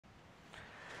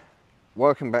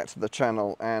Welcome back to the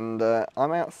channel, and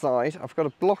I'm outside. I've got a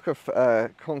block of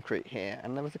concrete here,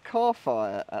 and there was a car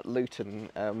fire at Luton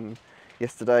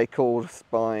yesterday caused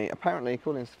by, apparently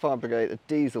according to the fire brigade, a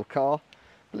diesel car.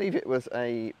 I believe it was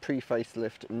a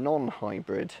pre-facelift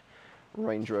non-hybrid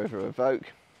Range Rover Evoque,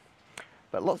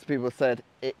 but lots of people said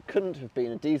it couldn't have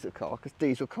been a diesel car because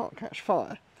diesel can't catch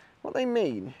fire. What they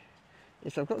mean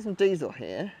is I've got some diesel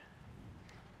here,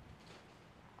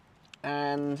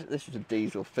 and this is a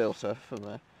diesel filter from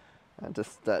the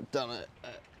just done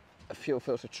a fuel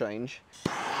filter change.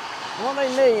 And what they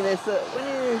mean is that when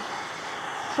you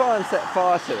try and set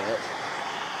fire to it,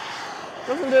 it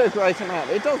doesn't do a great amount.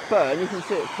 It does burn, you can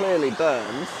see it clearly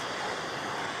burns,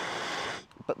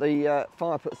 but the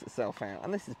fire puts itself out,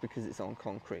 and this is because it's on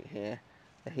concrete here.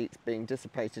 The heat's being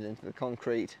dissipated into the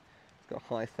concrete, it's got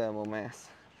high thermal mass.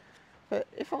 But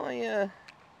if I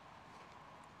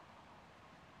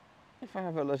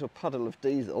have a little puddle of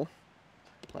diesel,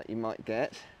 like you might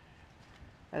get,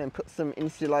 and then put some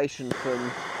insulation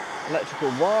from electrical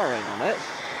wiring on it,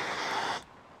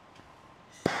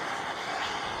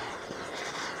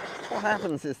 what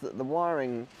happens is that the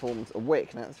wiring forms a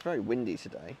wick. Now it's very windy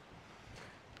today,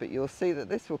 but you'll see that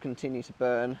this will continue to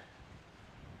burn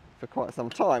for quite some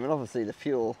time, and obviously the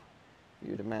fuel,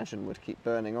 you'd imagine, would keep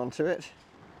burning onto it.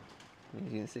 As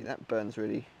you can see, that burns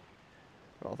really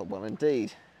rather well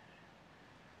indeed.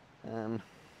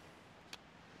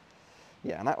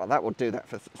 Yeah, and that will do that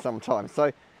for some time.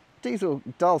 So diesel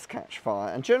does catch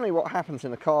fire, and generally what happens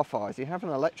in a car fire is you have an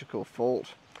electrical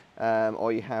fault,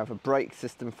 or you have a brake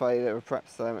system failure, or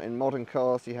perhaps in modern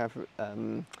cars you have, just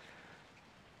move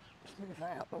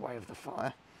that out the way of the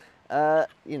fire,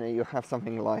 you know, you'll have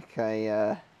something like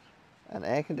an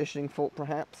air conditioning fault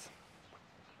perhaps,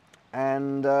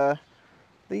 and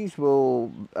these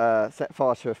will set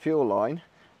fire to a fuel line,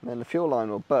 and then the fuel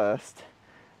line will burst,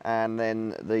 and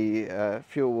then the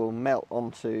fuel will melt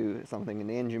onto something in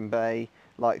the engine bay,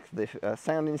 like the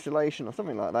sound insulation or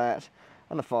something like that,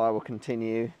 and the fire will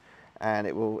continue, and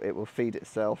it will feed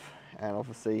itself. And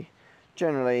obviously,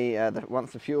 generally,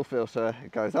 once the fuel filter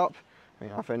goes up, I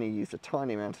mean, I've only used a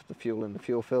tiny amount of the fuel in the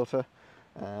fuel filter,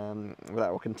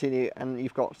 that will continue, and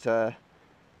you've got the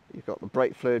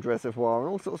brake fluid reservoir and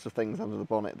all sorts of things under the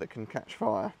bonnet that can catch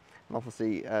fire. And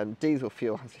obviously diesel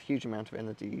fuel has a huge amount of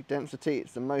energy density.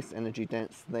 It's the most energy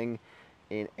dense thing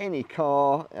in any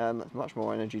car, that's much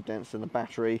more energy dense than a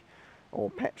battery or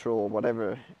petrol or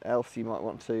whatever else you might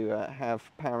want to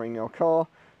have powering your car.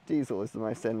 Diesel is the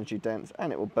most energy dense,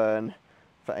 and it will burn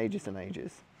for ages and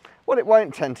ages. What it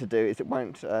won't tend to do is it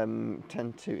won't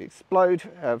tend to explode.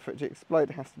 For it to explode,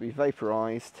 it has to be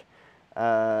vaporized.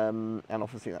 And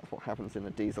obviously that's what happens in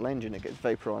a diesel engine. It gets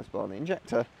vaporized by the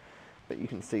injector, but you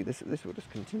can see this will just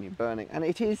continue burning, and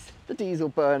it is the diesel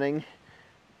burning,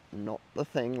 not the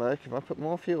thing. Look, if I put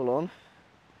more fuel on,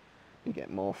 you get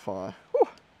more fire.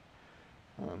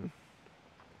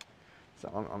 So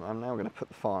I'm now going to put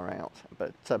the fire out,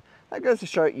 but that goes to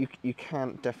show you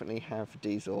can definitely have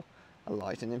diesel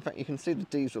alight, and in fact you can see the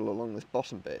diesel along this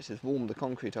bottom bit has warmed the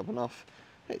concrete up enough.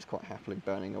 It's quite happily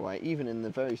burning away, even in the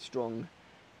very strong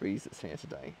breeze that's here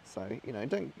today. So, you know,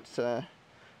 don't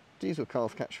diesel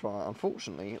cars catch fire,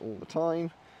 unfortunately, all the time.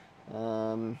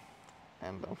 And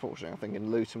unfortunately, I think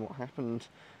in Luton what happened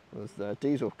was the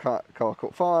diesel car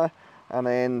caught fire, and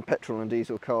then petrol and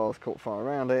diesel cars caught fire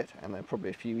around it, and there are probably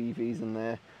a few EVs in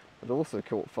there that also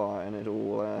caught fire, and it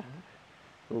all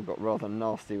got rather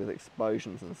nasty with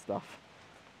explosions and stuff,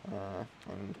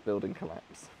 and building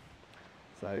collapse.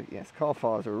 So yes, car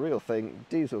fires are a real thing.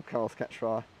 Diesel cars catch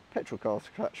fire, petrol cars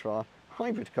catch fire,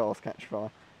 hybrid cars catch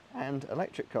fire, and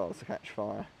electric cars catch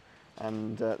fire.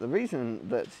 And the reason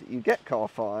that you get car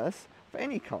fires of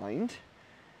any kind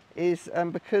is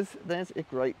because there's a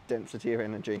great density of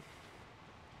energy.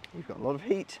 You've got a lot of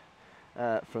heat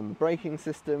from the braking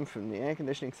system, from the air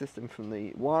conditioning system, from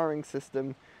the wiring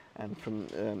system, and from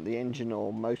the engine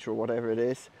or motor or whatever it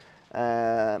is.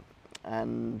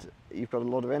 And you've got a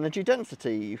lot of energy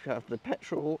density. You have the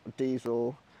petrol,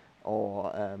 diesel,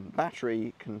 or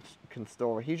battery can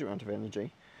store a huge amount of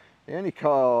energy. The only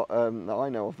car that I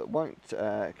know of that won't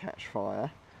catch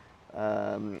fire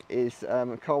is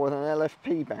a car with an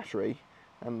LFP battery,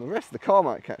 and the rest of the car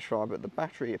might catch fire, but the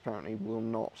battery apparently will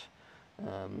not.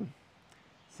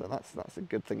 So that's a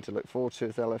good thing to look forward to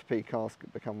as LFP cars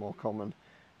become more common.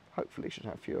 Hopefully should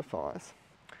have fewer fires.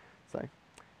 So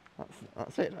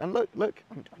that's it. And look,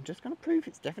 I'm just going to prove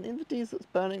it's definitely the diesel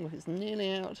that's burning. Look, it's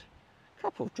nearly out. A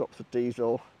couple of drops of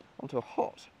diesel onto a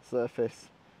hot surface,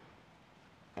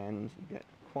 and you get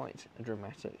quite a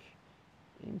dramatic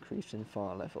increase in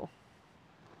fire level.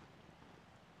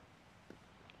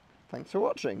 Thanks for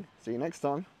watching. See you next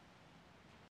time.